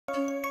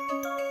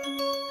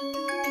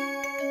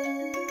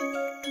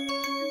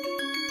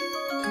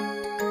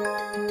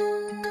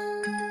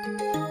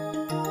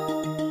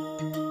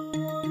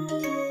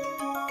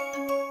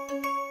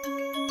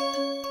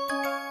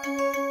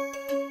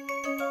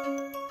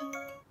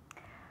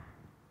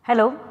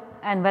Hello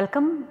and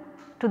welcome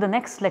to the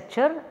next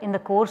lecture in the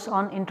course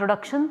on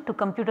Introduction to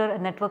Computer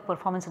and Network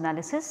Performance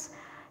Analysis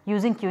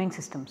using Queuing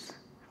Systems.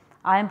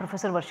 I am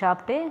Professor Varsha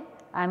Apte.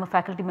 I am a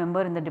faculty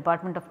member in the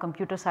Department of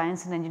Computer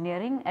Science and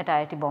Engineering at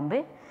IIT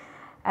Bombay,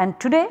 and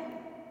today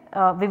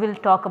we will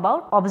talk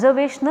about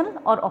observational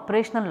or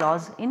operational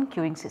laws in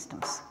queuing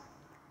systems.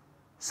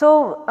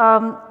 So,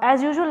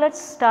 as usual, let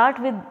us start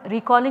with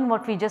recalling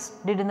what we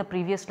just did in the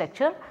previous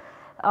lecture.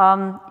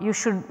 You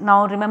should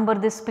now remember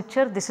this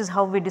picture. This is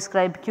how we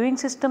describe queuing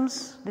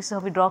systems, this is how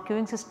we draw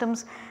queuing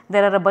systems.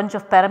 There are a bunch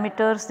of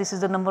parameters, this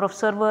is the number of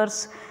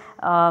servers.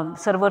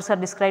 Servers are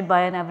described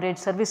by an average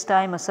service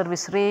time, a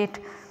service rate.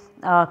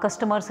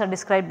 Customers are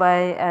described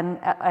by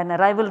an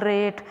arrival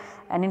rate,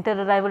 an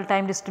inter-arrival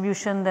time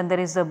distribution, then there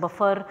is a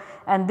buffer,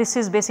 and this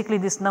is basically,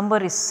 this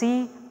number is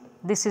C,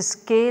 this is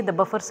K, the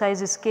buffer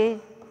size is K,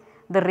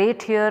 the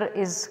rate here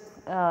is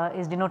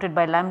denoted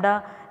by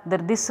lambda.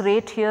 This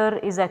rate here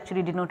is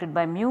actually denoted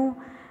by mu,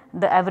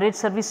 the average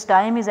service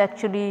time is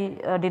actually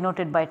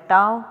denoted by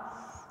tau,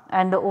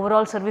 and the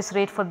overall service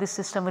rate for this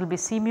system will be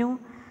C mu.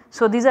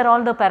 So, these are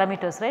all the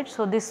parameters, right.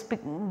 So, this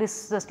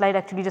slide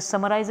actually just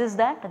summarizes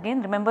that.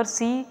 Again, remember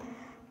C,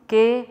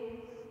 K,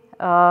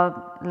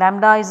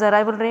 lambda is the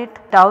arrival rate,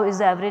 tau is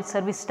the average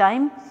service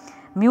time,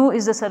 mu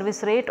is the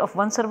service rate of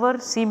one server,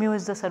 C mu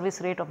is the service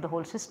rate of the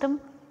whole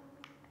system.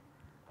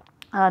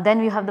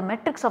 Then we have the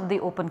metrics of the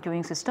open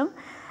queuing system.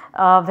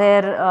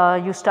 Where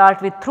you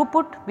start with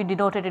throughput, we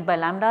denoted it by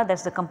lambda, that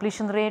is the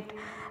completion rate.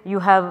 You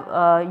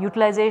have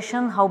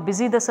utilization, how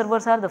busy the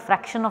servers are, the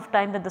fraction of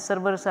time that the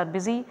servers are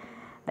busy,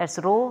 that is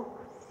rho.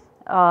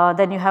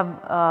 Then you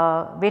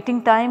have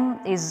waiting time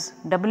is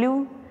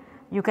W.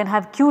 You can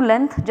have queue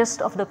length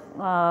just of the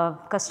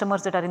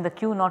customers that are in the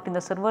queue, not in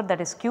the server, that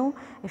is Q.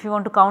 If you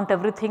want to count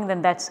everything,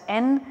 then that is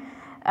N,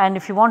 and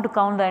if you want to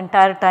count the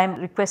entire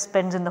time request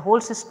spends in the whole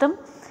system,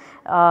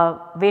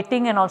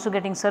 waiting and also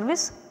getting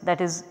service, that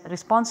is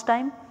response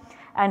time.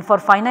 And for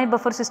finite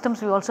buffer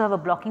systems, we also have a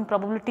blocking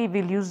probability.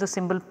 We will use the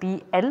symbol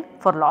PL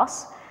for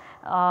loss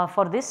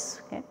for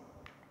this. Okay.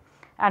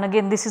 And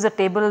again, this is a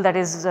table that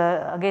is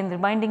again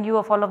reminding you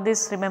of all of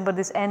this. Remember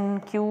this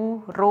N,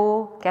 Q,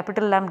 rho,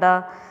 capital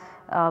lambda,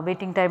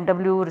 waiting time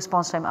W,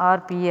 response time R,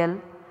 PL,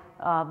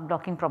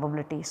 blocking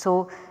probability.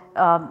 So,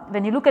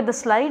 when you look at the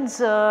slides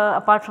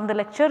apart from the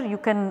lecture, you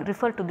can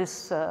refer to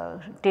this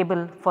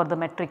table for the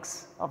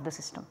metrics of the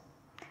system.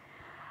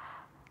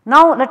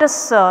 Now, let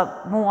us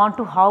move on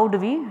to how do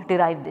we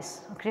derive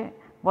this. Okay.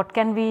 What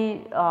can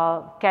we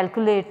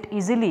calculate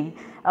easily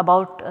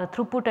about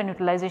throughput and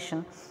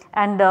utilization,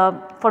 and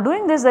for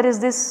doing this there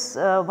is this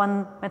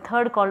one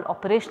method called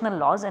operational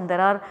laws, and there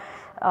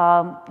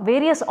are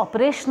various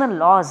operational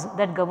laws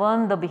that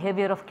govern the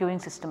behavior of queuing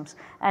systems,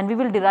 and we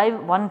will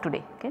derive one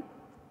today. Okay.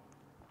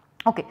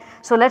 Okay.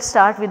 So, let us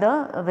start with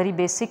a very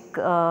basic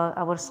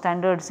our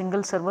standard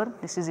single server.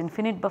 This is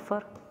infinite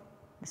buffer,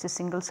 this is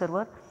single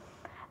server,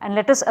 and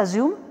let us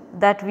assume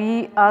that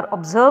we are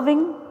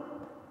observing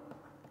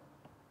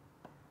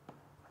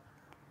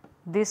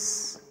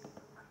this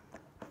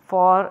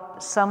for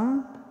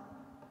some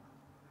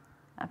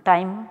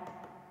time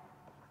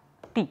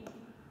t,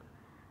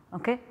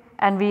 okay,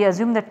 and we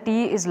assume that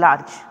t is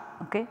large.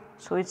 Okay.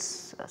 So, it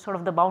is sort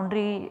of the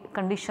boundary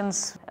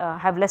conditions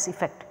have less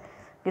effect.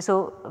 Okay,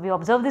 so, we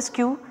observe this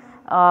queue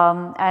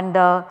and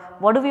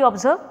what do we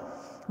observe?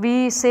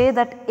 We say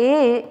that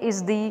A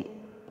is the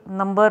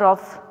number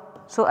of,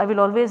 so I will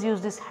always use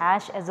this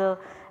hash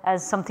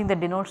as something that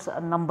denotes a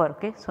number.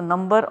 Okay. So,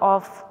 number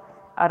of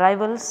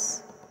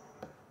arrivals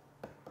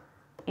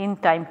in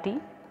time t.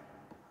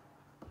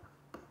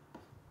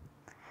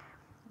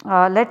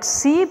 Let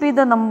C be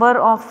the number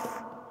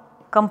of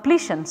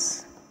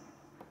completions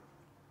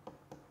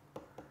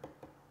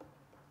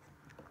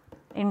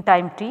in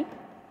time t,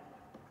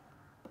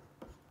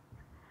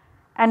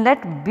 and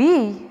let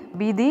B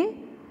be the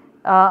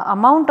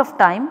amount of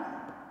time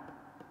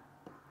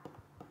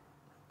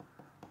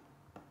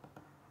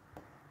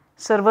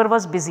server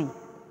was busy.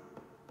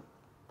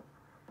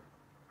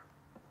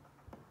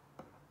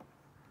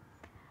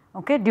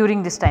 Okay,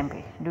 during this time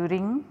period,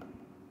 during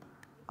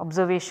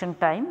observation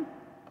time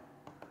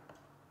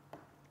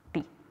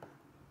t.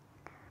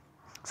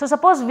 So,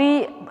 suppose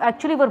we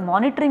actually were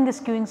monitoring this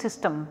queuing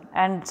system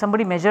and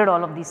somebody measured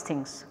all of these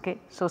things. Okay.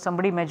 So,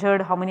 somebody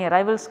measured how many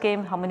arrivals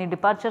came, how many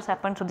departures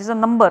happened. So, this is a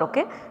number,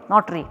 okay,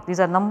 not rate, these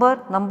are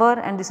number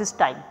and this is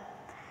time.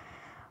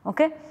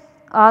 Okay.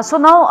 So,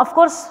 now of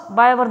course,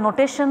 by our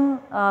notation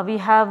we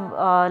have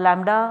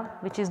lambda,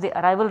 which is the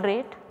arrival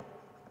rate.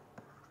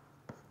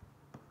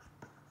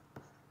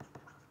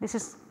 This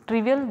is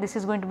trivial, this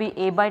is going to be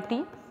A by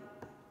T,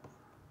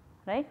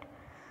 right.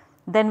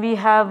 Then we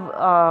have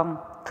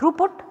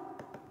throughput,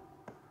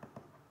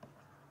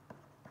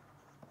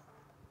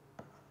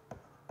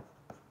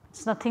 it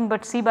is nothing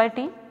but C by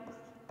T,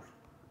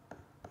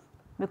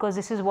 because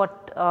this is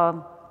what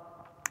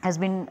has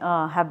been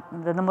have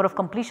the number of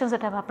completions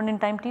that have happened in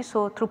time t.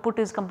 So, throughput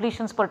is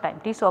completions per time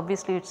t. So,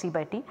 obviously it is C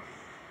by T.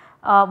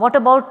 What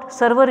about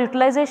server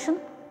utilization?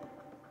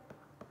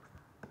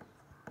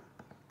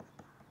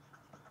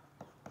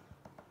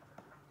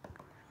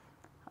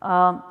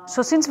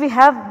 So, since we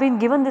have been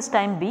given this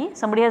time b,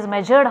 somebody has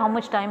measured how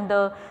much time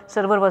the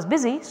server was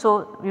busy.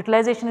 So,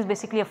 utilization is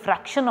basically a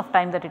fraction of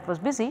time that it was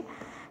busy.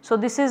 So,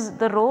 this is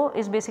the rho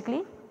is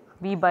basically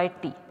b by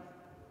t,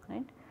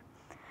 right.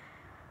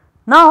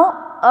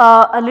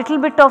 Now, a little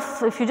bit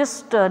of, if you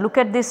just look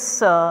at this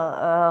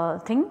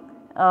thing,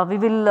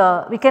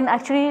 we can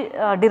actually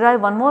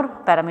derive one more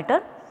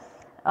parameter.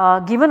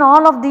 Given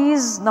all of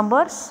these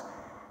numbers,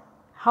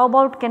 how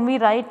about can we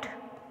write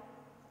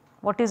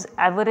what is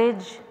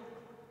average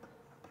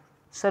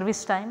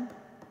service time?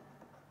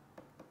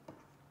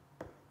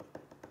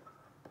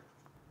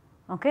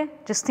 Okay.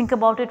 Just think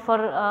about it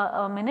for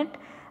a minute,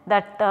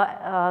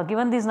 that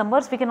given these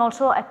numbers we can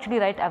also actually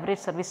write average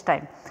service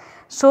time.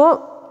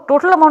 So,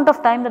 total amount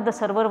of time that the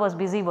server was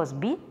busy was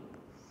b,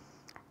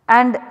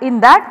 and in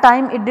that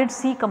time it did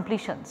c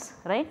completions,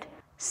 right.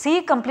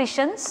 C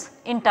completions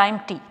in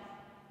time t,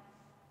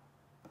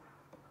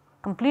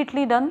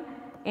 completely done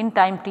in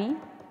time t,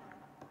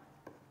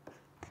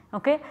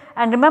 okay.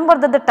 And remember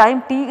that the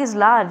time t is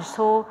large.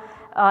 So,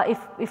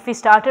 if we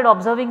started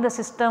observing the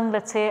system,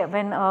 let us say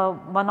when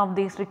one of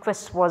these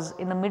requests was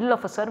in the middle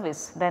of a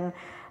service, then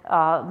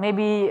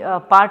maybe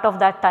part of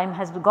that time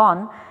has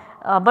gone,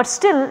 but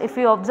still if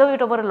we observe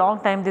it over a long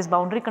time, this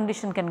boundary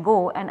condition can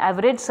go, and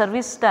average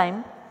service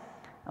time,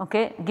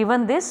 okay,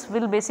 given this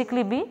will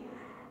basically be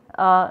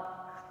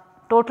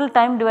total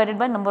time divided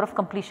by number of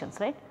completions,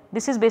 right.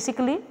 This is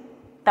basically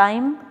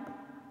time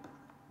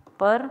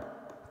per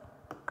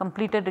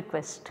completed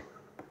request.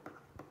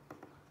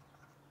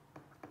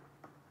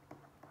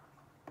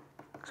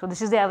 So,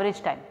 this is the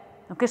average time,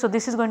 okay. So,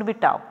 this is going to be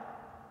tau,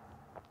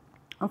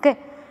 okay.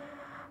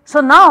 So,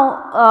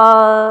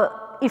 now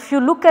if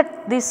you look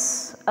at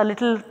this a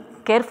little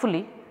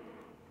carefully,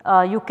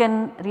 you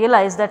can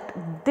realize that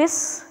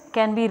this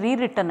can be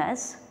rewritten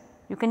as,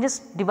 you can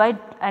just divide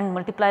and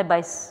multiply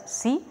by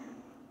c,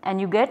 and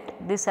you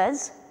get this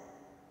as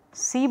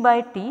c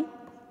by t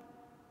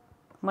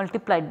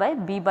multiplied by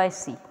b by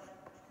c,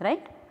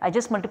 right. I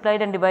just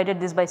multiplied and divided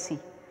this by c,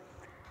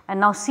 and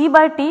now c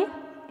by t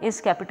is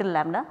capital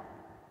lambda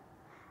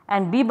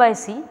and b by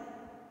c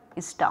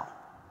is tau.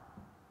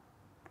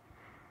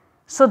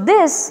 So,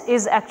 this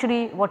is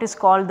actually what is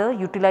called the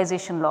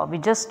utilization law. We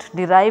just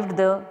derived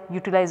the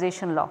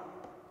utilization law.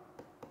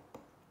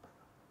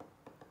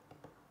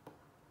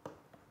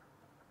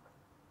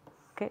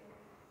 Okay.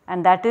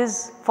 And that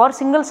is for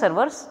single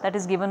servers, that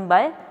is given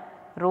by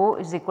rho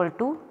is equal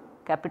to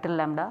capital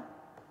lambda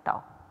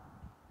tau.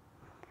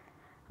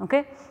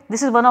 Okay.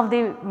 This is one of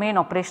the main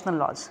operational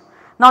laws.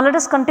 Now, let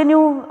us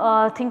continue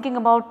thinking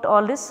about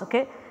all this.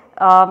 Okay.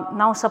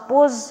 Now,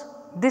 suppose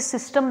this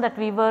system that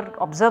we were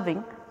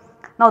observing,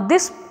 now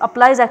this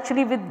applies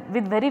actually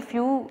with very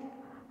few,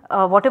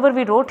 whatever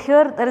we wrote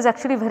here, there is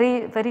actually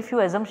very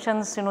few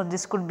assumptions, you know,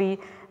 this could be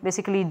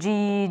basically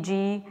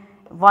G,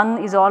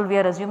 1 is all we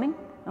are assuming,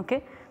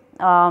 okay.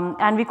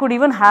 And we could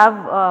even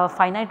have a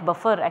finite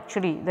buffer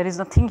actually, there is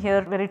nothing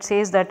here where it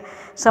says that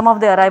some of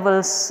the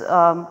arrivals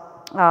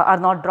are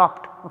not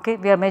dropped, okay.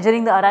 We are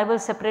measuring the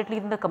arrivals separately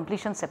and the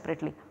completion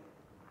separately.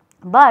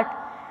 But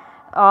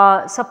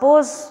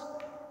suppose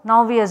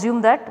now we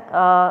assume that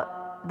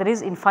there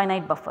is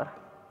infinite buffer.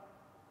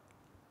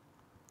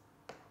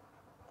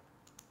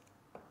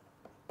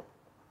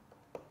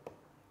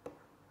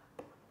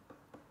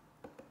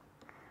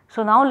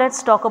 So, now let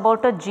us talk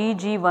about a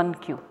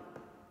GG1 queue.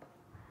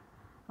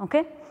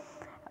 Okay.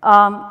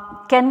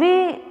 Can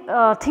we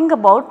think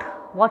about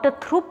what a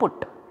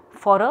throughput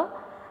for a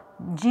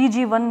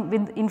GG1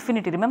 with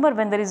infinity? Remember,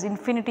 when there is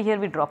infinity here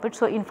we drop it.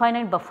 So,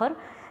 infinite buffer,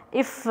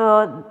 if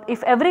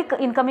every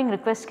incoming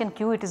request can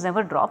queue, it is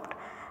never dropped,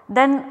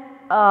 then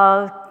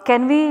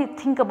can we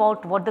think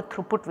about what the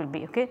throughput will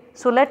be? Okay.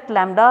 So, let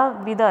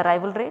lambda be the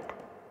arrival rate,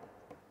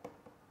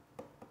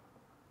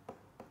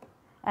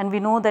 and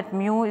we know that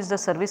mu is the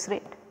service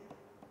rate.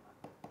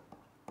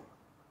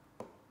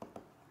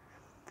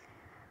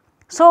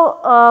 So,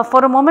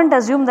 for a moment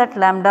assume that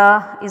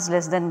lambda is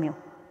less than mu.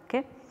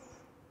 Okay.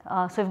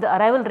 So, if the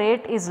arrival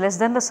rate is less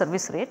than the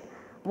service rate,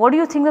 what do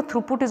you think the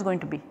throughput is going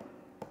to be?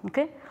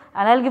 Okay.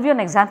 And I will give you an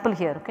example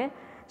here. Okay.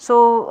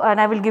 So, and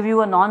I will give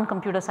you a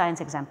non-computer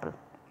science example.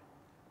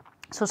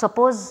 So,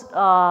 suppose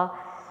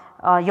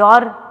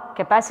your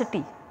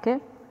capacity,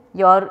 okay,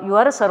 you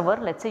are a server,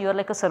 let us say you are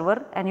like a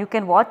server, and you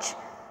can watch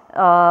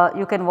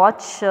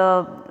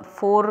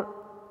 4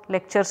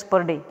 lectures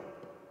per day.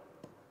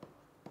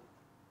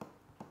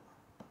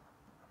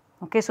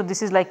 Okay, so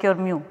this is like your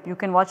mu, you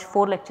can watch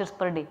 4 lectures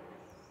per day,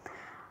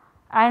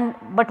 and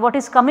but what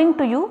is coming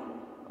to you,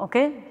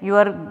 okay, you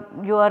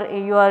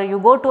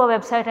go to a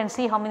website and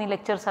see how many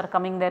lectures are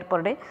coming there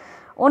per day,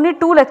 only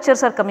 2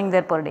 lectures are coming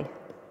there per day.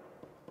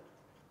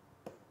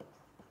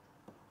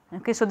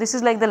 Okay, so this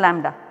is like the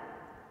lambda.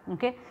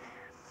 Okay.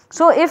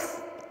 So,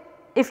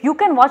 if you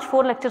can watch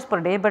 4 lectures per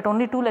day, but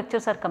only 2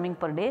 lectures are coming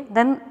per day,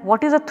 then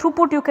what is the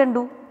throughput you can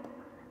do?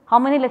 How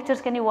many lectures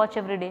can you watch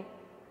every day?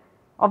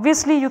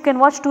 Obviously, you can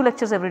watch 2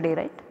 lectures every day,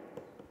 right.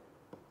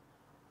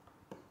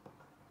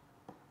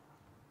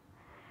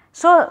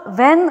 So,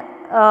 when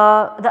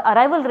the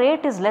arrival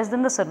rate is less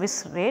than the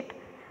service rate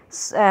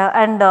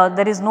and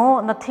there is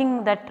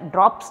nothing that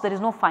drops, there is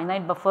no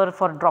finite buffer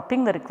for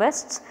dropping the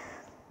requests,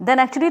 then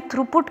actually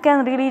throughput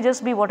can really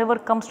just be whatever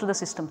comes to the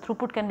system,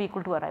 throughput can be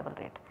equal to arrival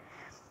rate.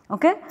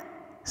 Okay.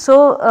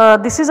 So,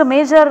 this is a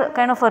major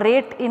kind of a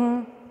rate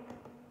in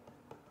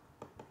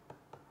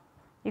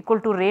equal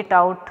to rate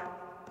out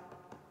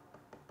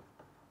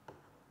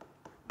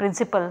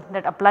principle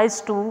that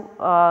applies to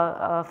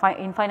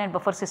infinite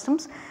buffer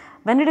systems.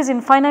 When it is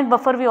infinite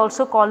buffer, we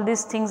also call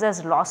these things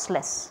as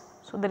lossless.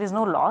 So, there is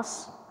no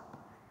loss.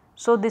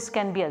 So, this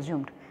can be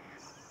assumed.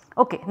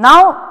 Okay.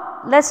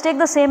 Now, let us take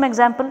the same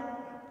example.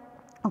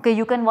 Okay,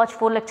 you can watch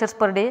 4 lectures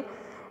per day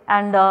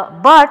and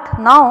but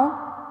now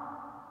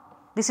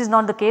this is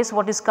not the case.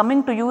 What is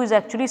coming to you is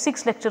actually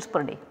 6 lectures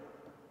per day.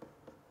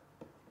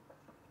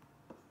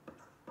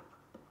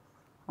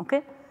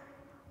 Okay.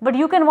 But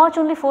you can watch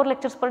only 4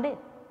 lectures per day.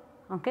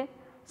 Okay.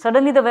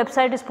 Suddenly the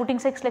website is putting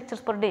 6 lectures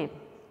per day.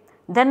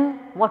 Then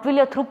what will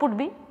your throughput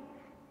be?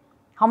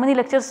 How many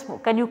lectures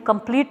can you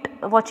complete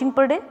watching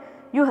per day?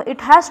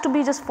 It has to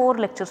be just 4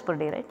 lectures per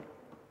day, right?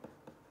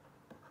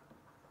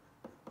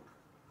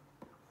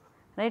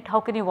 Right?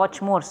 How can you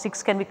watch more?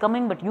 6 can be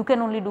coming, but you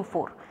can only do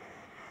 4.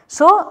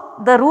 So,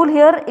 the rule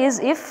here is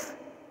if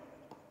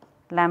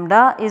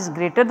lambda is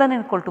greater than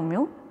or equal to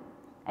mu,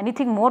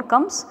 anything more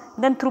comes,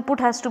 then throughput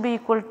has to be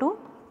equal to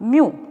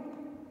mu,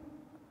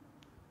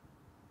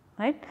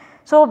 right.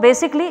 So,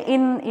 basically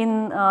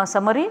in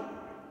summary,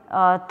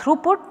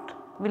 throughput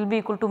will be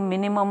equal to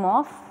minimum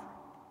of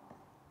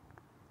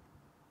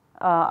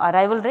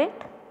arrival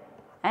rate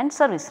and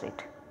service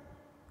rate,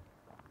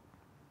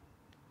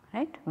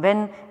 right.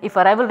 When if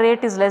arrival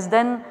rate is less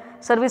than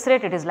service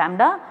rate, it is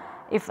lambda.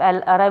 If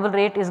arrival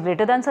rate is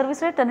greater than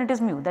service rate, then it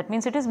is mu. That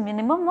means it is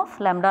minimum of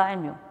lambda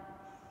and mu.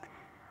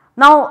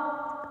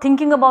 Now,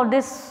 thinking about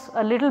this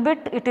a little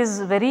bit, it is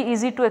very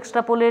easy to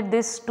extrapolate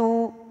this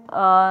to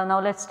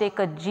now let us take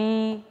a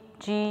GGC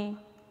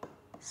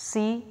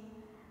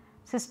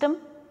system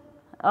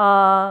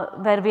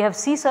where we have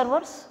C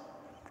servers.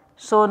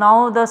 So,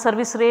 now the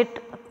service rate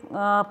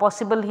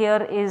possible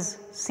here is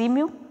C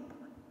mu,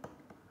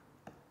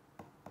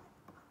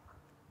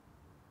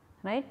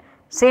 right.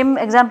 Same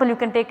example you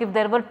can take if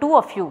there were 2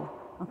 of you,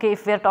 okay,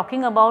 if we are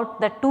talking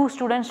about that 2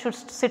 students should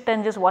sit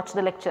and just watch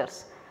the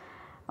lectures.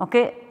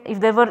 Okay.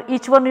 If there were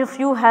each one of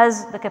you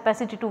has the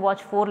capacity to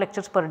watch 4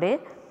 lectures per day,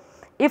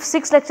 if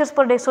 6 lectures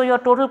per day, so your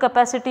total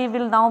capacity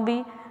will now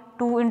be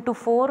 2 into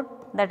 4,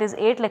 that is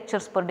 8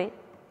 lectures per day.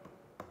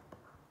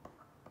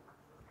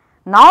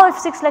 Now, if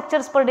 6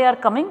 lectures per day are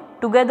coming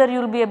together, you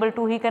will be able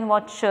to, he can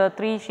watch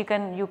 3, she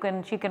can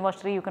watch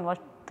 3, you can watch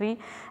 3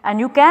 and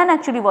you can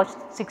actually watch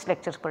 6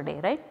 lectures per day,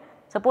 right.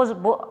 Suppose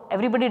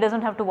everybody does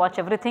not have to watch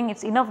everything, it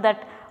is enough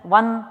that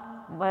one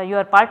you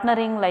are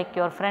partnering, like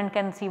your friend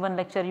can see 1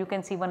 lecture, you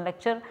can see 1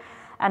 lecture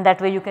and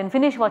that way you can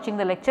finish watching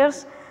the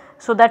lectures.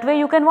 So, that way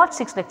you can watch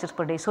 6 lectures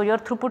per day. So, your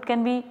throughput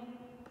can be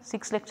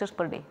 6 lectures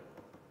per day.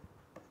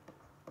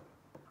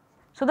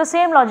 So, the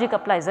same logic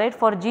applies, right.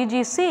 For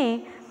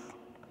GGC,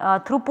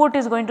 throughput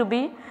is going to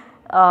be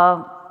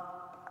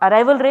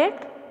arrival rate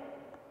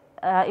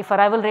if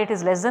arrival rate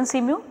is less than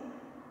C mu,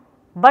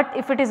 but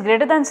if it is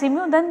greater than C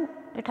mu, then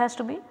it has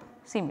to be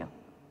C mu,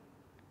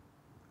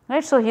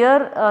 right. So,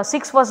 here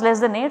 6 was less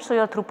than 8, so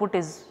your throughput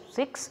is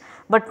 6,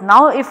 but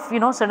now if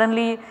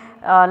suddenly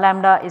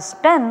lambda is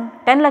 10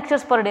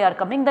 lectures per day are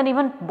coming, then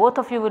even both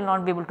of you will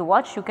not be able to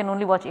watch, you can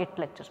only watch 8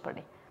 lectures per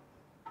day,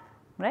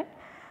 right.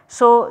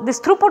 So, this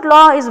throughput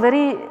law is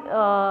very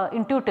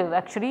intuitive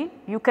actually,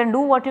 you can do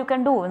what you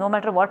can do no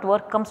matter what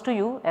work comes to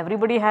you,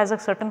 everybody has a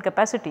certain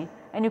capacity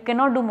and you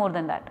cannot do more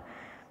than that.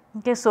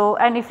 Okay, so,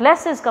 and if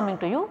less is coming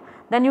to you,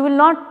 then you will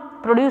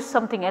not produce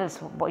something else,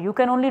 you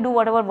can only do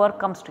whatever work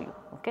comes to you.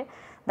 Okay.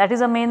 That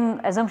is a main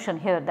assumption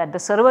here, that the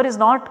server is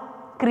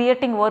not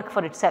creating work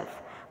for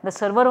itself, the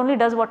server only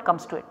does what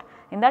comes to it.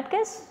 In that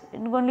case,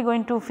 it is only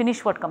going to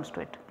finish what comes to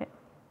it. Okay.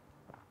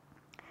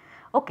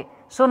 Okay.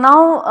 So,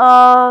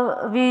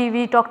 now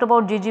we talked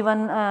about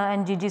GG1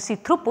 and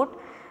GGC throughput.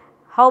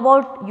 How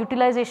about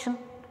utilization?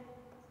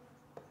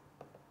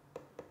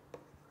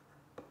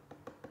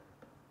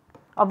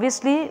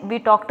 Obviously, we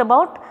talked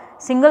about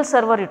single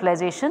server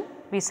utilization.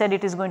 We said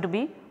it is going to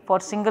be for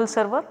single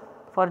server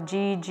for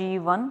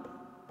GG1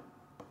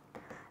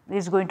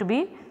 is going to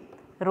be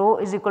rho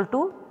is equal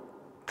to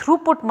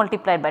throughput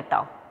multiplied by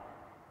tau.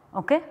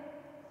 Okay.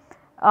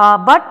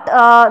 But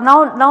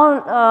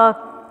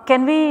now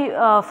can we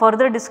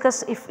further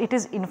discuss if it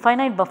is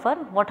infinite buffer,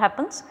 what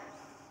happens?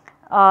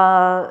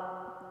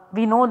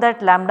 We know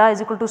that lambda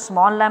is equal to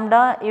small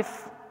lambda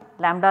if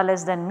lambda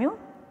less than mu,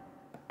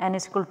 n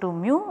is equal to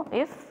mu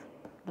if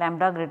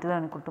lambda greater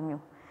than or equal to mu.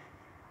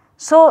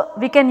 So,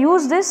 we can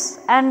use this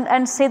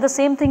and say the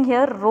same thing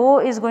here, rho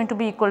is going to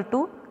be equal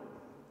to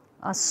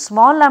a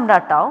small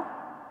lambda tau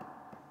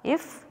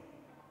if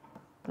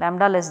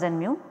lambda less than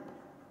mu,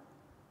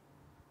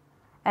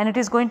 and it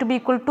is going to be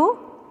equal to,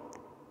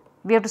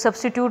 we have to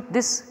substitute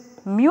this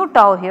mu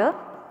tau here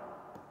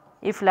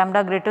if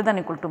lambda greater than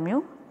equal to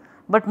mu,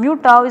 but mu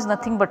tau is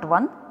nothing but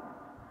 1,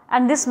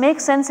 and this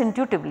makes sense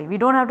intuitively. We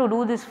do not have to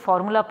do this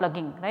formula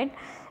plugging, right.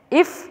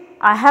 If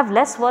I have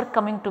less work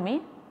coming to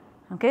me,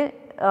 okay,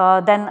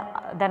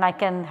 then I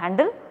can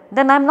handle,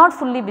 then I am not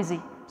fully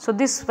busy. So,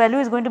 this value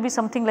is going to be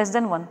something less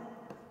than 1.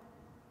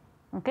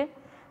 Okay.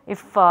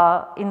 If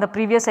in the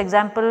previous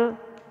example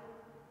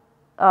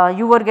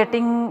you were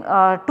getting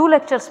 2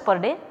 lectures per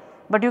day,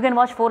 but you can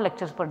watch 4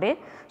 lectures per day.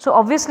 So,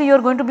 obviously you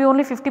are going to be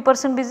only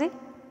 50% busy,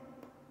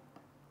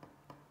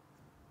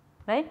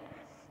 right.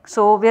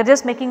 So, we are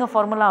just making a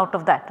formula out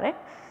of that, right.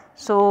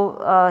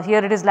 So,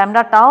 here it is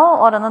lambda tau,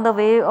 or another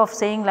way of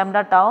saying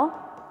lambda tau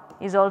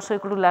is also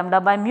equal to lambda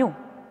by mu,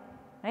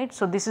 right.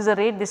 So, this is a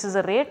rate, this is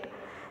a rate.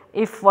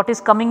 If what is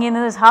coming in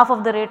is half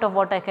of the rate of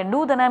what I can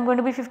do, then I am going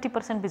to be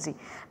 50% busy.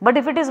 But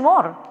if it is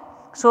more,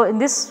 so in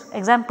this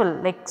example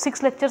like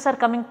 6 lectures are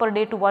coming per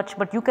day to watch,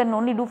 but you can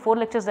only do 4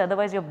 lectures,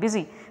 otherwise you are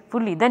busy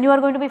fully, then you are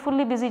going to be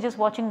fully busy just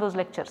watching those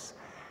lectures.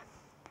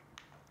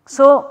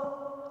 So,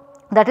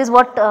 that is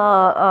what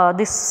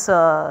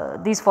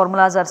these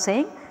formulas are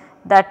saying,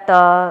 that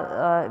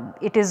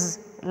it is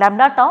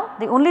lambda tau.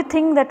 The only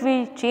thing that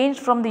we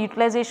changed from the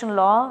utilization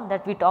law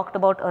that we talked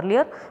about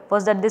earlier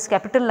was that this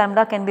capital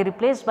lambda can be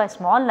replaced by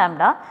small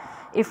lambda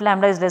if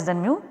lambda is less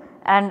than mu,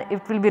 and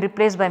it will be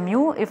replaced by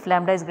mu if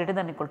lambda is greater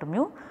than or equal to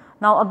mu.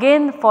 Now,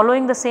 again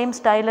following the same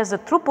style as the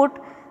throughput,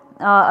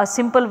 a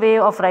simple way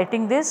of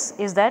writing this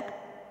is that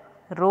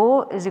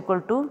rho is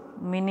equal to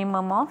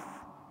minimum of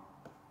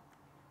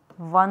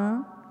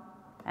 1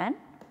 and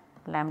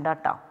lambda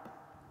tau,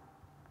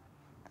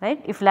 right.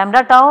 If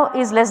lambda tau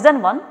is less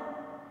than 1,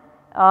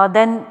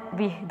 then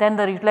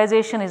the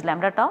utilization is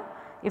lambda tau.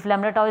 If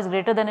lambda tau is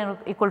greater than or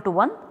equal to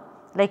 1,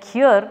 like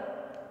here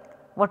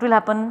what will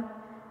happen,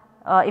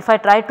 if I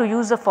try to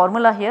use the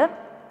formula here,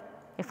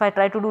 if I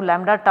try to do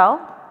lambda tau,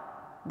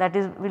 that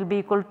is will be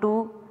equal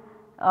to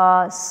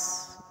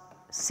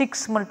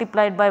 6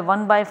 multiplied by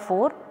 1 by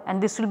 4,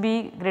 and this will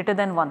be greater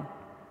than 1.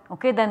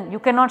 Okay, then you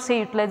cannot say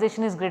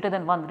utilization is greater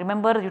than 1.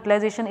 Remember,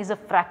 utilization is a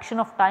fraction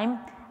of time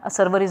a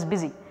server is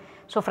busy.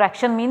 So,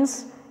 fraction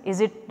means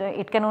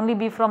it can only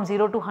be from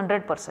 0 to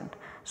 100%.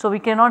 So, we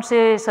cannot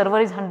say server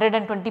is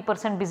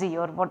 120% busy,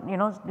 or what, you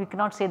know, we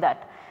cannot say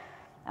that.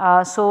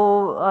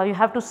 You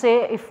have to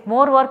say if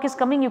more work is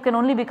coming, you can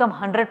only become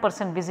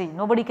 100% busy.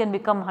 Nobody can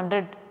become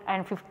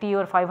 150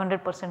 or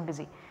 500%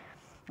 busy.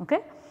 Okay.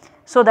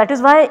 So, that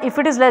is why if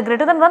it is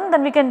greater than 1,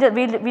 then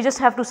we just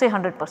have to say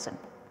 100%.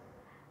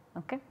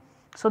 Okay.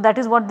 So, that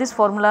is what this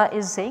formula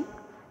is saying.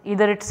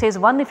 Either it says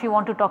 1 if you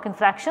want to talk in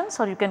fractions,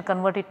 or you can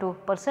convert it to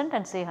percent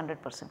and say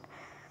 100%.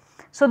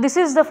 So, this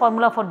is the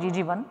formula for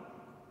GG1.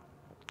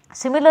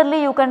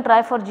 Similarly, you can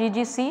try for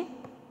GGC.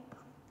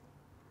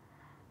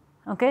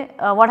 Okay.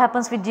 What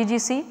happens with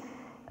GGC?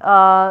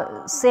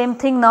 Same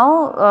thing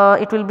now,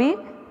 it will be,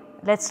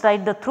 let us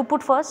write the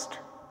throughput first.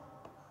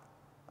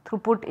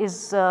 Throughput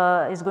is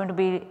going to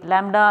be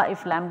lambda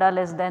if lambda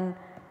less than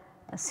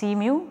C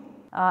mu,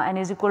 and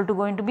is equal to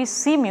going to be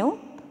C mu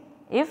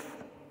if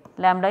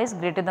lambda is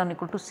greater than or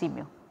equal to C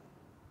mu.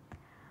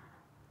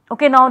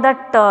 Okay, now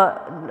that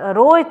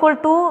rho equal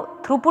to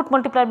throughput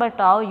multiplied by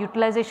tau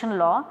utilization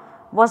law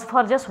was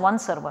for just one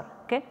server.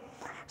 Okay.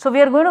 So,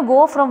 we are going to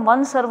go from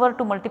one server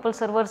to multiple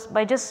servers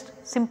by just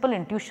simple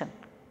intuition.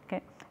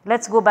 Okay.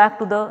 Let us go back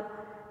to the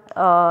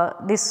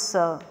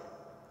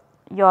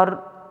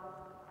your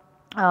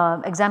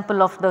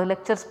example of the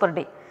lectures per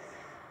day.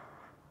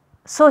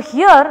 So,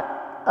 here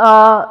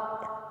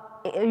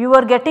you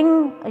are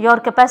getting, your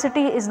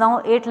capacity is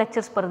now 8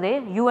 lectures per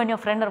day, you and your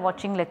friend are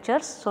watching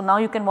lectures. So, now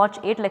you can watch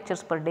 8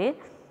 lectures per day,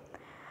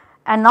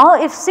 and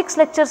now if 6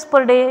 lectures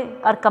per day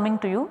are coming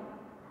to you,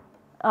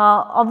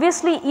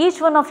 obviously each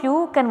one of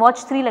you can watch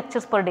 3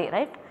 lectures per day,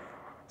 right.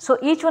 So,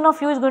 each one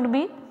of you is going to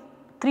be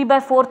 3 by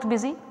 4th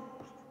busy,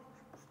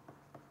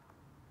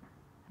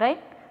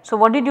 right. So,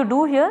 what did you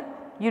do here?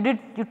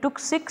 You took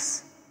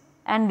 6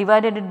 and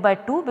divided it by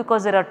 2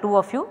 because there are 2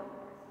 of you,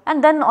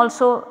 and then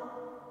also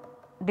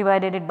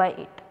divided it by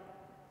 8,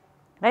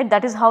 right.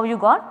 That is how you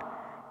got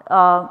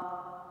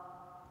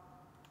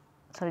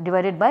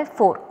divided by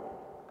 4.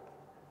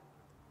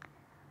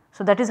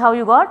 So, that is how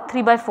you got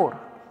 3 by 4,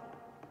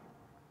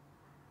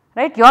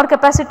 right. Your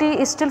capacity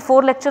is still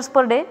 4 lectures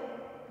per day,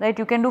 right.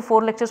 You can do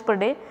 4 lectures per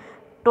day,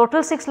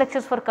 total 6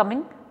 lectures were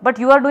coming, but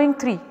you are doing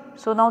 3.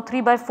 So, now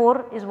 3 by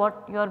 4 is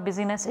what your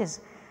busyness is.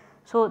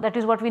 So, that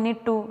is what we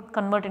need to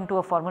convert into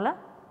a formula.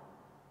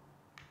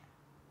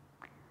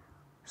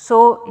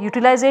 So,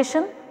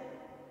 utilization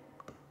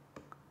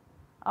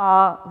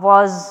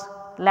was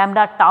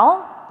lambda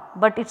tau,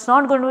 but it is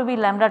not going to be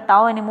lambda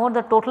tau anymore.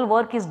 The total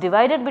work is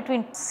divided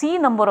between C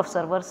number of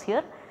servers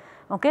here.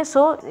 Okay.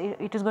 So,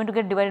 it is going to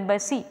get divided by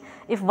C.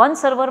 If one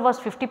server was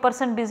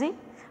 50% busy,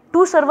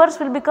 2 servers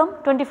will become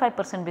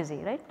 25% busy,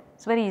 right. It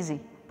is very easy.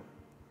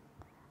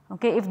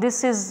 Okay.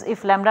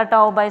 If lambda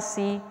tau by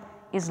C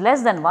is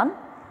less than 1,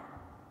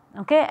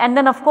 okay, and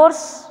then of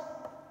course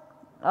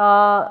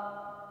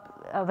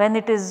when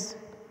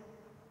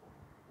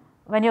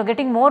when you are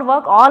getting more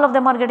work, all of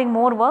them are getting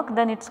more work,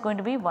 then it is going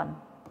to be 1.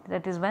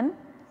 That is when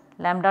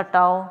lambda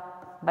tau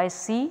by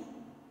C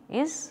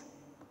is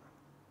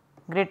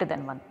greater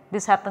than 1.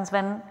 This happens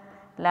when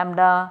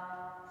lambda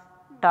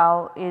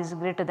tau is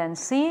greater than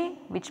C,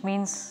 which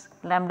means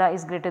lambda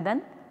is greater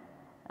than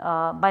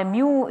by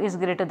mu is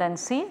greater than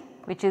C,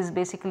 which is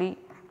basically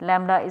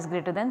lambda is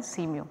greater than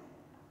C mu.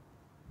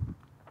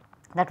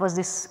 That was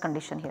this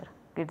condition here,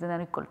 greater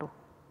than or equal to.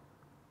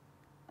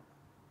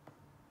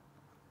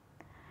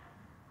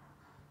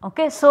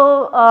 Okay, so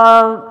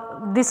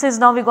this is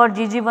now we got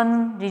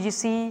GG1,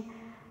 GGC.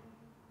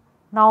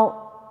 Now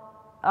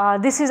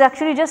this is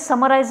actually just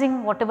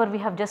summarizing whatever we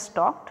have just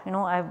talked, you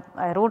know,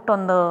 I wrote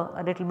on the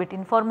a little bit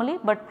informally,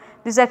 but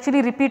this is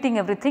actually repeating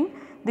everything.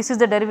 This is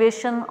the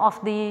derivation of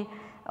the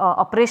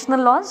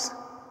operational laws.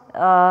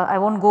 I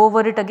will not go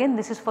over it again,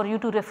 this is for you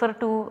to refer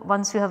to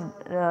once you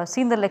have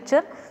seen the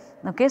lecture.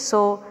 Okay,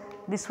 so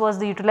this was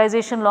the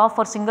utilization law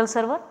for single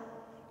server,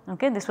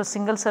 okay, this was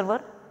single server.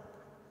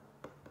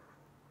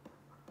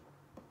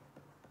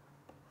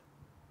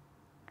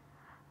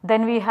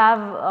 Then we have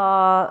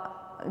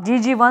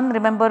GG1,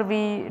 remember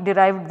we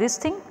derived this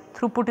thing,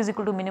 throughput is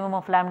equal to minimum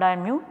of lambda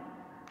and mu.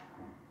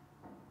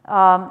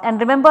 And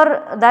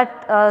remember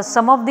that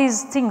some of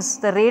these things,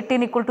 the rate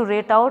in equal to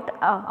rate out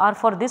are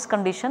for this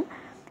condition,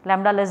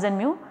 lambda less than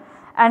mu.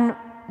 And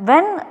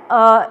when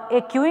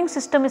a queuing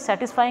system is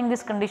satisfying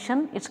this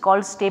condition, it is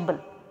called stable.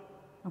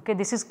 Okay,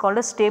 this is called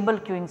a stable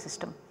queuing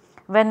system.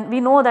 When we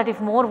know that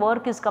if more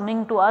work is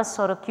coming to us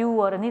or a queue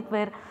or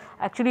anywhere,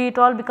 actually it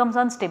all becomes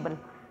unstable.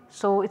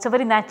 So, it is a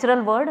very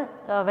natural word,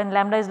 when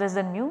lambda is less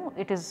than mu,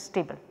 it is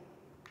stable.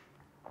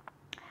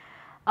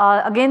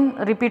 Again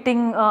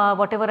repeating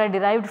whatever I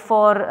derived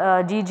for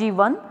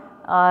GG1,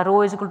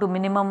 rho is equal to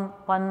minimum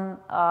 1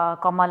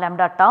 comma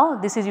lambda tau.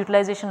 This is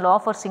utilization law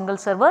for single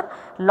server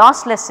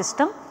lossless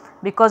system,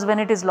 because when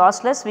it is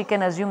lossless we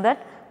can assume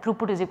that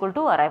throughput is equal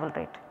to arrival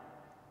rate.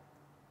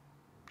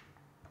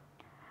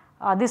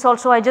 This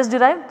also I just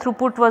derived,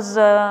 throughput was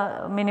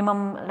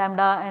minimum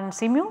lambda and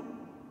C mu,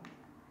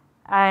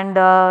 and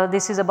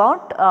this is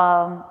about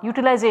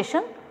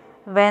utilization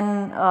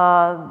when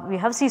we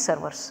have C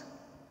servers.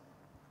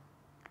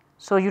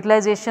 So,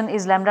 utilization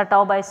is lambda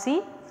tau by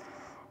C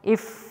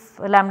if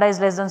lambda is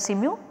less than C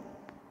mu,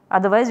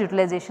 otherwise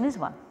utilization is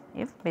 1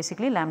 if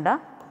basically lambda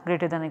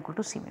greater than or equal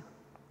to C mu.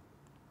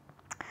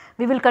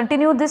 We will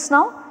continue this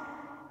now.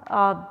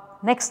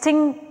 Next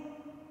thing,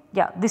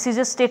 yeah, this is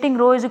just stating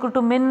rho is equal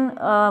to min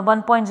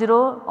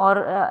 1.0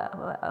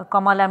 or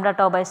comma lambda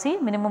tau by C,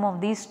 minimum of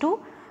these two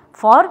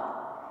for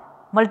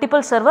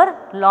multiple server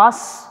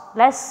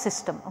lossless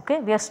system. Okay,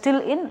 we are still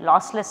in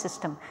lossless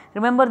system.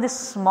 Remember this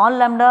small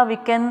lambda we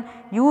can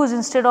use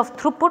instead of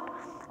throughput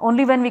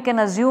only when we can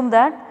assume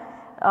that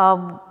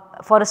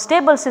for a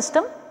stable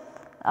system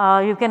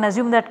you can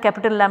assume that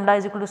capital lambda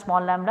is equal to small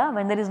lambda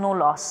when there is no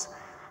loss.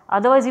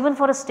 Otherwise even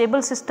for a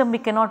stable system we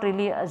cannot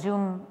really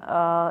assume,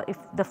 if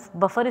the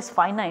buffer is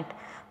finite,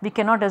 we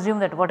cannot assume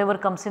that whatever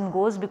comes in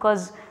goes,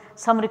 because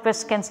some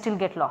requests can still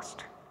get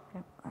lost.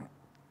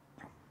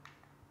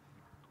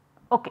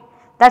 Okay,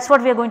 that is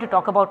what we are going to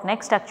talk about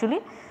next actually.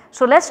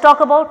 So, let us talk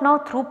about now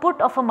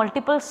throughput of a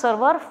multiple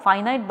server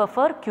finite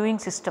buffer queuing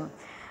system.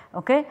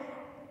 Okay.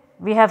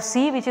 We have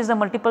C which is the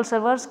multiple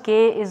servers,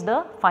 K is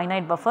the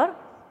finite buffer.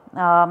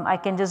 I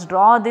can just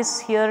draw this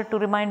here to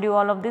remind you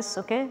all of this.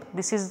 Okay.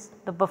 This is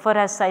the buffer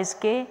has size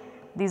K,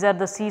 these are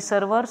the C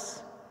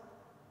servers,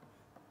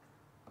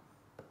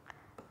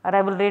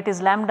 arrival rate is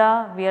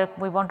lambda,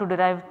 we want to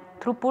derive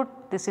throughput,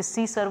 this is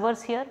C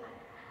servers here.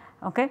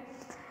 Okay.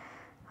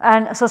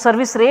 And so,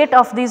 service rate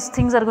of these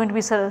things are going to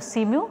be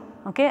C mu,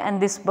 okay,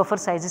 and this buffer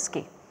size is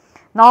K.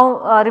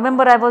 Now,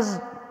 remember I was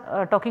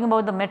talking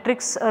about the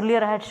metrics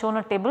earlier, I had shown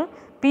a table.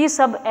 P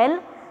sub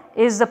L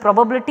is the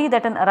probability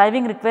that an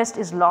arriving request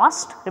is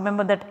lost.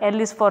 Remember that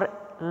L is for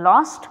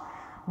lost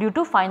due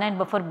to finite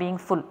buffer being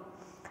full.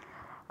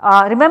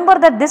 Remember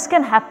that this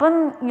can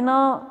happen in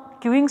a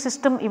queuing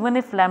system even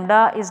if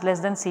lambda is less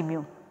than C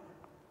mu.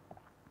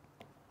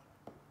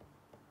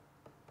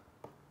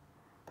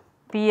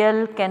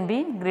 PL can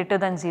be greater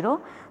than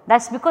 0,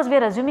 that is because we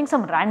are assuming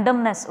some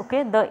randomness.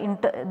 Okay.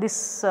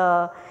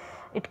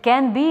 It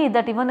can be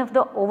that even if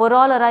the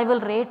overall arrival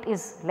rate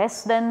is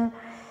less than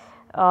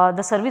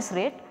the service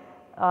rate,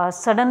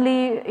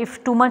 suddenly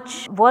if too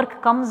much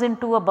work comes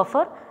into a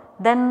buffer,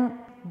 then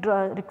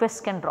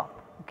requests can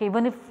drop. Okay.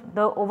 Even if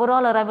the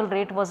overall arrival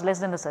rate was less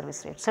than the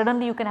service rate,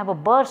 suddenly you can have a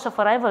burst of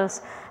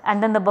arrivals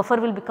and then the buffer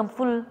will become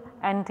full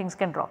and things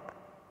can drop.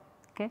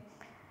 Okay.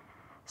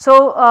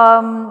 So,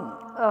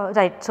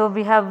 right, so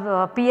we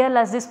have PL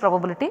as this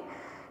probability.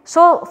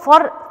 So,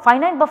 for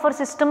finite buffer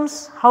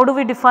systems, how do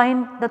we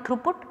define the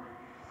throughput?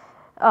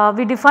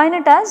 We define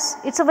it as,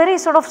 it is a very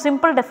sort of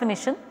simple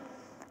definition,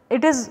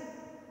 it is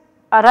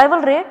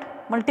arrival rate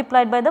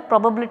multiplied by the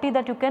probability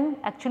that you can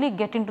actually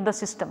get into the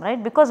system,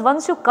 right, because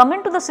once you come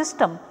into the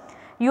system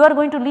you are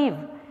going to leave,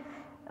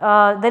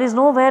 there is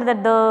nowhere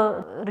that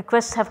the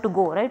requests have to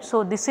go, right.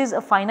 So, this is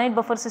a finite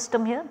buffer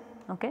system here.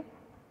 Okay.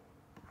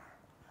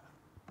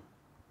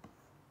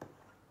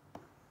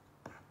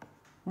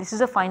 This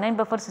is a finite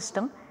buffer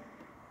system.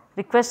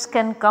 Requests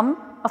can come,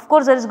 of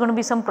course there is going to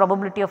be some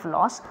probability of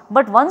loss,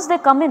 but once they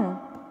come in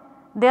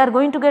they are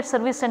going to get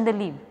serviced and they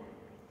leave.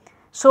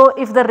 So,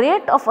 if the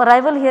rate of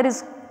arrival here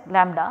is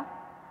lambda,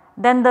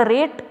 then the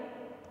rate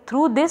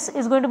through this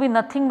is going to be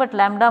nothing but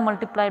lambda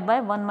multiplied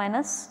by 1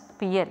 minus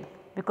PL,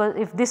 because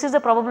if this is the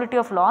probability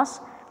of loss,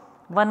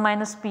 1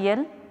 minus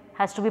PL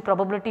has to be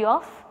probability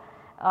of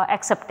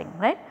accepting,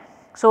 right.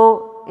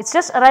 So, it is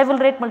just arrival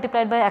rate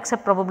multiplied by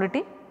accept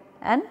probability,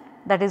 and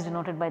that is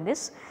denoted by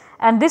this,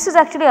 and this is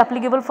actually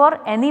applicable for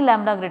any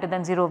lambda greater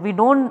than 0. We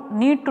do not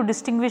need to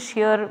distinguish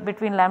here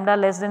between lambda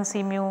less than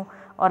C mu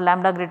or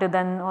lambda greater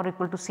than or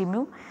equal to C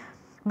mu,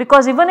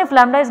 because even if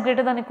lambda is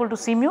greater than or equal to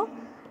C mu,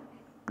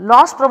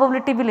 loss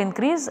probability will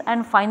increase,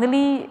 and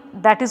finally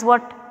that is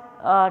what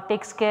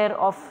takes care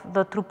of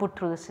the throughput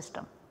through the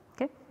system.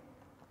 Okay.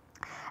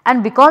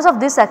 And because of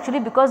this,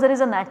 actually because there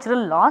is a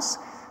natural loss,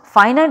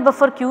 finite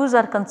buffer queues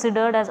are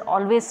considered as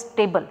always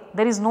stable.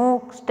 There is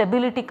no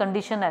stability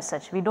condition as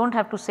such. We do not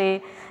have to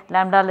say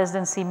lambda less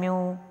than C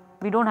mu,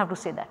 we do not have to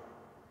say that.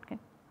 Okay.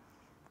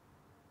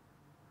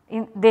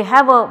 They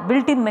have a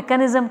built in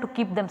mechanism to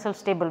keep themselves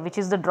stable, which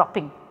is the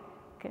dropping.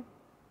 Okay.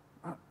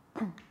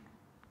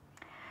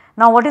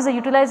 Now, what is the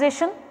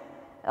utilization?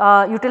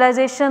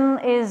 Utilization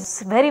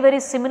is very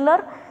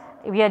similar.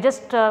 We are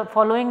just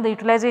following the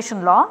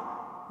utilization law,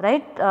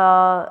 right.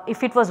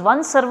 If it was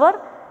one server,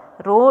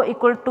 rho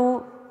equal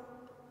to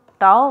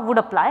tau would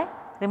apply.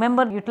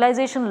 Remember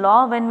utilization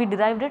law, when we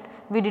derived it,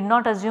 we did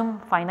not assume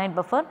finite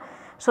buffer.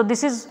 So,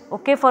 this is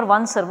okay for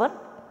one server,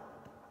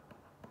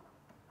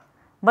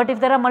 but if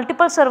there are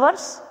multiple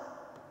servers,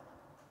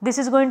 this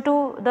is going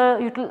to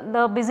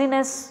the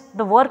busyness,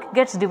 the work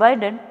gets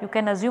divided. You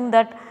can assume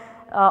that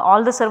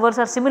all the servers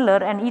are similar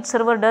and each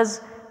server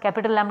does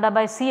capital lambda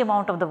by C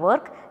amount of the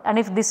work, and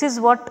if this is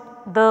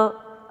what the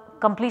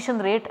completion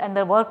rate and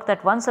the work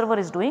that one server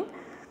is doing,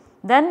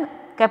 then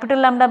capital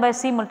lambda by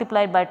C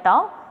multiplied by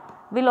tau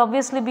will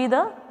obviously be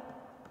the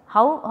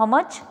how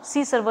much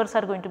C servers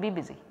are going to be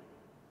busy,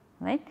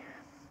 right.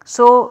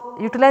 So,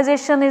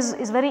 utilization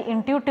is very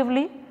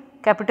intuitively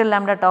capital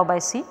lambda tau by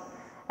C,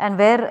 and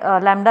where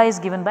lambda is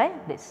given by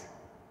this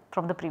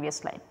from the previous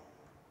slide.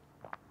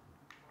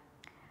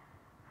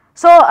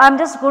 So, I am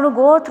just going to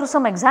go through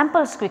some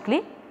examples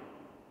quickly.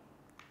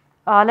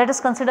 Let us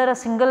consider a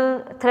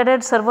single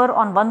threaded server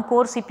on one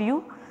core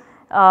CPU.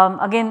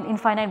 Again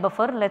infinite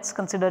buffer, let us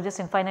consider just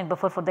infinite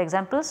buffer for the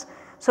examples.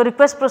 So,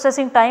 request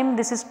processing time,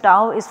 this is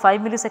tau is 5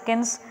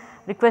 milliseconds,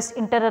 request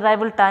inter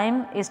arrival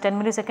time is 10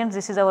 milliseconds,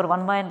 this is our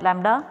 1 by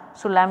lambda.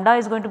 So, lambda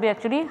is going to be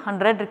actually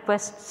 100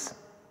 requests,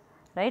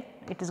 right.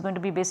 It is going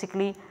to be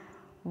basically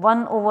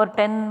 1 over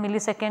 10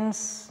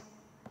 milliseconds,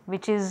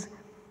 which is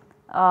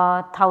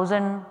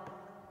 1000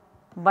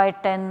 by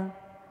 10,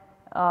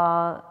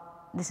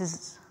 this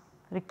is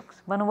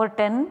 1 over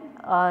 10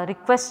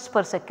 requests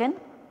per second,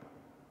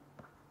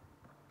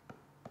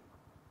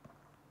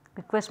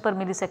 request per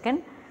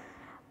millisecond,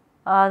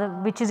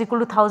 which is equal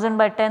to 1000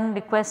 by 10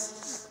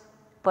 requests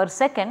per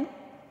second,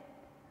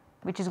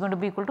 which is going to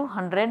be equal to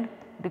 100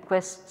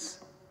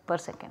 requests per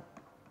second,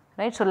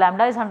 right. So,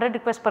 lambda is 100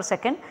 requests per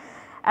second,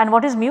 and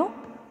what is mu?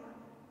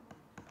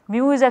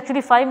 Mu is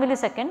actually 5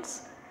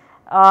 milliseconds.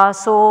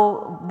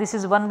 So, this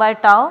is 1 by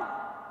tau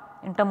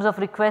in terms of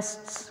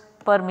requests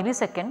per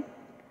millisecond.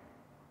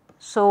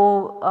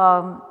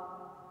 So,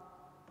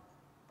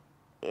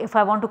 if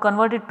I want to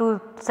convert it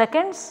to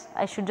seconds,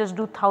 I should just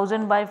do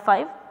 1000 by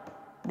 5,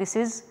 this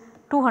is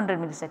 200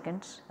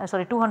 milliseconds,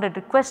 200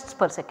 requests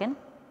per second.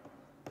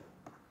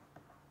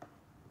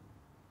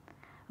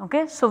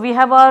 Okay. So, we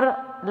have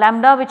our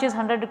lambda which is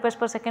 100 requests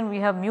per second, we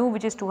have mu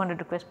which is 200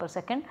 requests per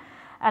second,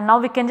 and now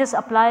we can just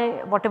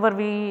apply whatever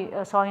we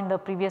saw in the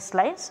previous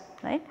slides,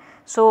 right.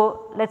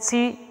 So, let us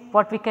see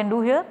what we can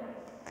do here.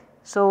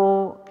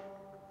 So,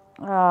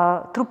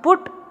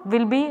 throughput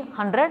will be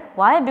 100,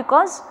 why?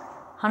 Because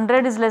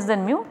 100 is less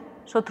than mu,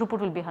 so throughput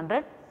will be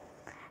 100.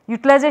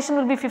 Utilization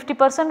will be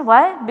 50%,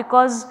 why?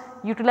 Because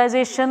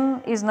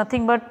utilization is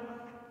nothing but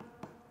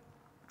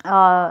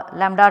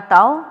lambda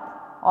tau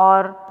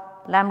or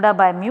lambda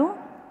by mu,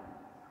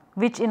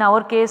 which in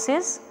our case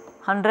is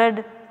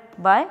 100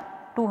 by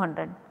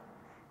 200.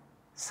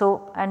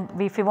 So, and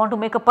if we want to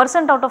make a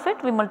percent out of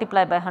it, we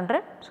multiply by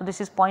 100. So,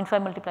 this is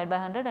 0.5 multiplied by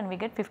 100 and we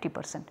get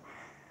 50%.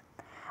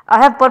 I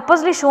have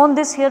purposely shown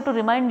this here to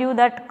remind you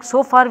that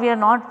so far we are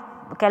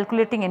not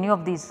calculating any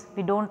of these.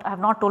 We I have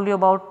not told you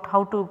about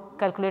how to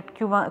calculate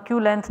queue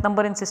length,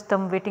 number in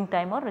system, waiting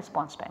time or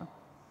response time.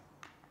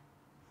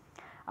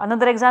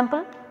 Another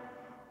example,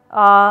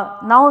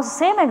 now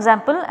same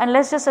example, and let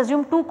us just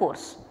assume 2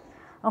 cores.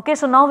 Okay,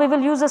 so, now we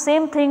will use the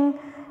same thing,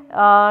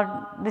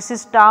 this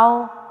is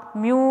tau,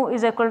 mu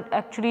is equal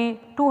actually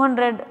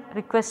 200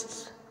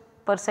 requests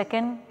per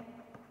second,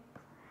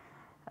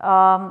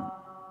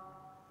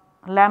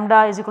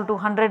 lambda is equal to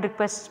 100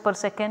 requests per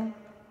second,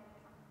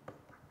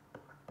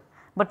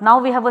 but now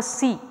we have a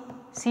C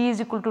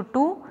is equal to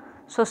 2.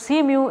 So,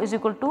 C mu is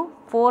equal to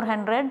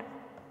 400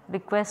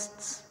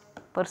 requests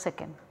per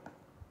second.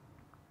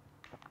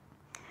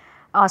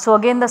 So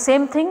again the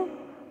same thing,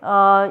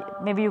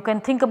 maybe you can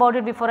think about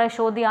it before I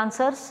show the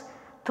answers.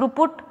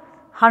 Throughput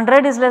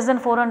 100 is less than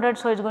 400,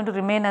 so it is going to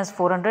remain as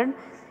 400.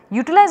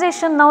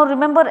 Utilization, now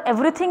remember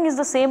everything is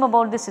the same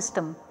about the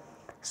system.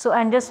 So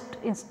and just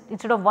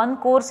instead of 1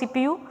 core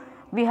CPU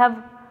we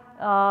have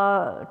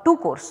 2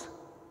 cores,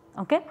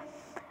 okay.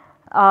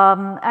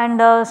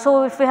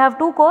 So if we have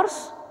 2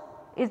 cores,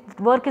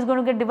 work is going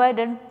to get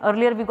divided.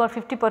 Earlier we got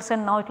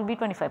 50%, now it will be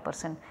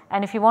 25%,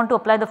 and if you want to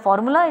apply the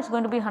formula, it is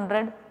going to be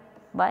 100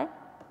 by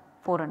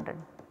 400,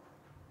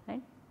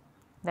 right,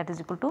 that is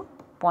equal to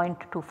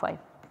 0.25.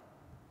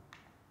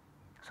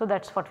 So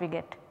that is what we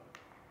get.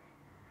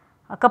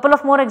 A couple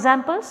of more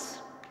examples.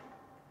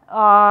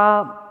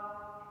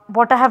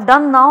 What I have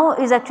done now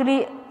is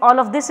actually all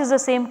of this is the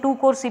same. 2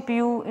 core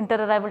CPU,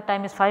 inter-arrival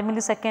time is 5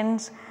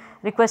 milliseconds,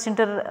 request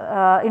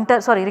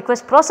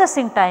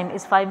processing time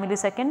is 5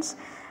 milliseconds,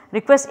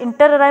 request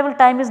inter-arrival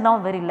time is now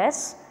very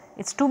less,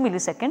 it is 2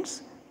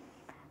 milliseconds.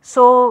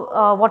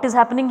 So what is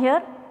happening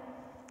here?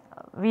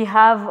 We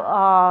have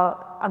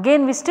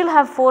again we still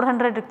have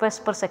 400 requests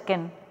per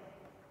second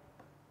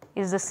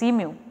is the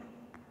CMU,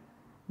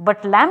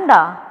 but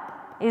lambda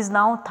is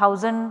now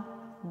 1000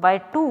 by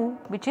 2,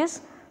 which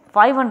is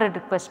 500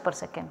 requests per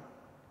second,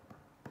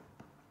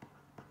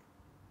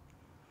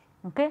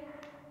 okay.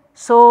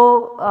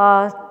 So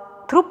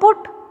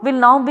throughput will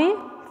now be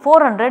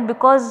 400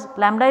 because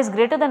lambda is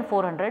greater than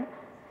 400.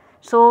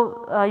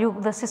 So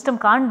the system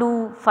can't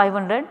do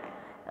 500,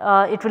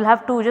 it will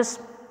have to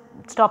just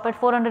stop at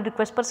 400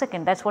 requests per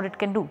second, that is what it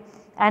can do,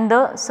 and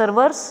the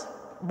servers,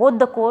 both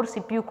the core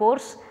CPU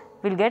cores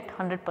will get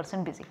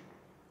 100% busy.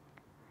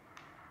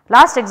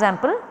 Last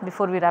example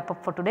before we wrap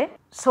up for today.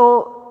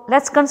 So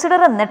let us consider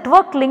a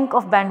network link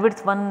of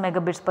bandwidth 1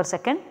 megabits per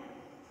second,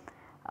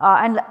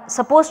 and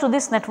suppose to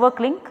this network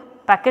link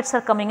packets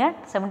are coming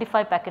at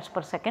 75 packets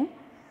per second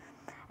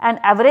and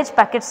average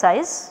packet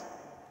size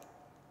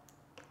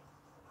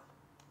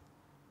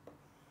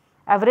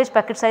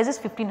is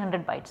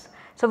 1500 bytes.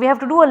 So we have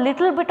to do a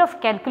little bit of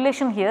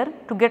calculation here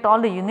to get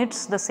all the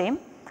units the same.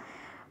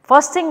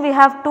 First thing we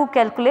have to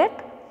calculate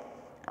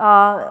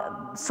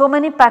so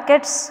many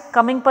packets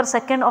coming per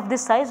second of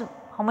this size,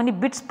 how many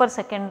bits per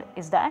second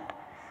is that,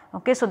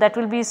 okay. So that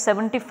will be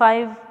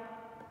 75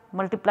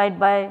 multiplied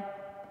by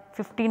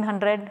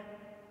 1500,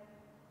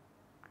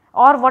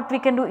 or what we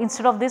can do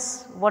instead of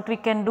this, what we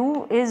can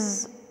do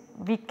is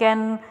we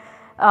can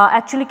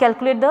actually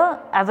calculate the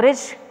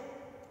average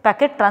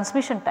packet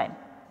transmission time,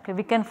 okay.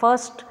 We can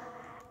first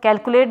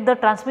calculate the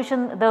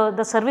transmission,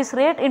 the service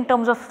rate in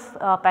terms of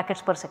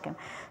packets per second.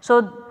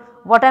 So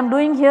what I am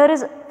doing here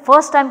is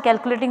first I am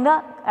calculating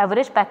the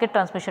average packet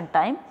transmission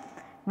time,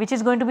 which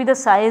is going to be the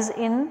size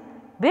in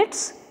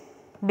bits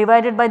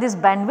divided by this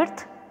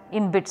bandwidth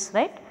in bits,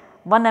 right.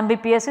 1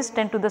 Mbps is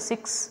 10 to the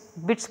 6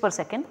 bits per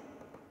second.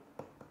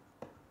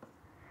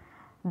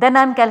 Then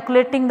I am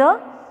calculating the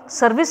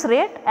service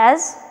rate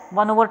as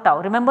 1 over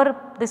tau. Remember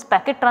this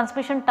packet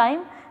transmission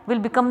time will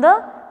become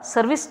the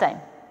service time,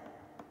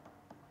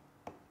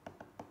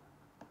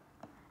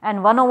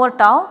 and 1 over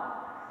tau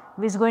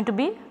is going to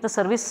be the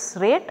service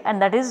rate,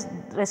 and that is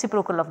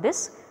reciprocal of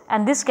this,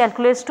 and this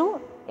calculates to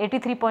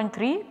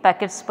 83.3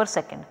 packets per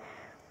second.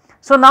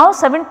 So now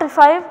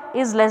 75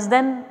 is less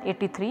than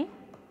 83.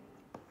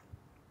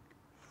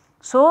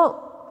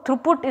 So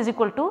throughput is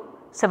equal to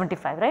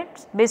 75,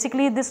 right.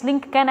 Basically this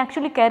link can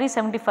actually carry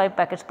 75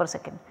 packets per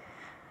second.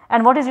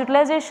 And what is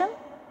utilization?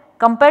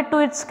 Compared to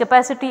its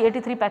capacity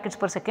 83 packets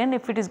per second,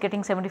 if it is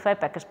getting 75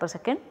 packets per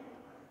second,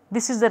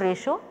 this is the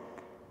ratio,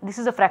 this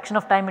is the fraction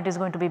of time it is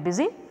going to be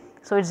busy.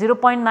 So it is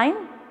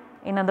 0.9,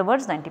 in other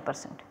words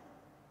 90%.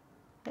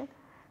 Okay.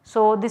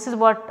 So this is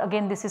what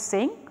again this is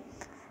saying,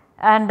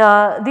 and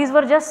these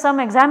were just some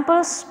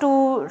examples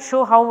to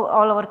show how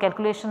all our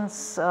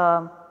calculations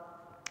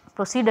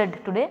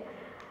proceeded today.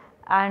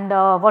 And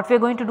what we are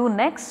going to do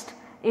next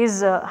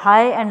is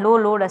high and low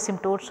load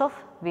asymptotes of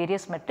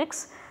various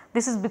metrics.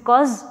 This is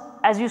because,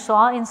 as you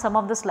saw in some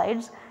of the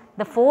slides,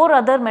 the 4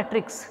 other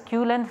metrics,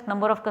 queue length,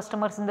 number of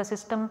customers in the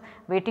system,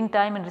 waiting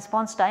time and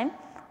response time,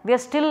 we are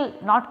still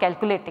not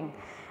calculating.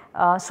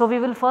 So we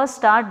will first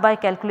start by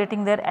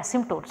calculating their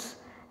asymptotes,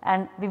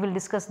 and we will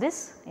discuss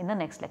this in the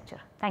next lecture.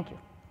 Thank you.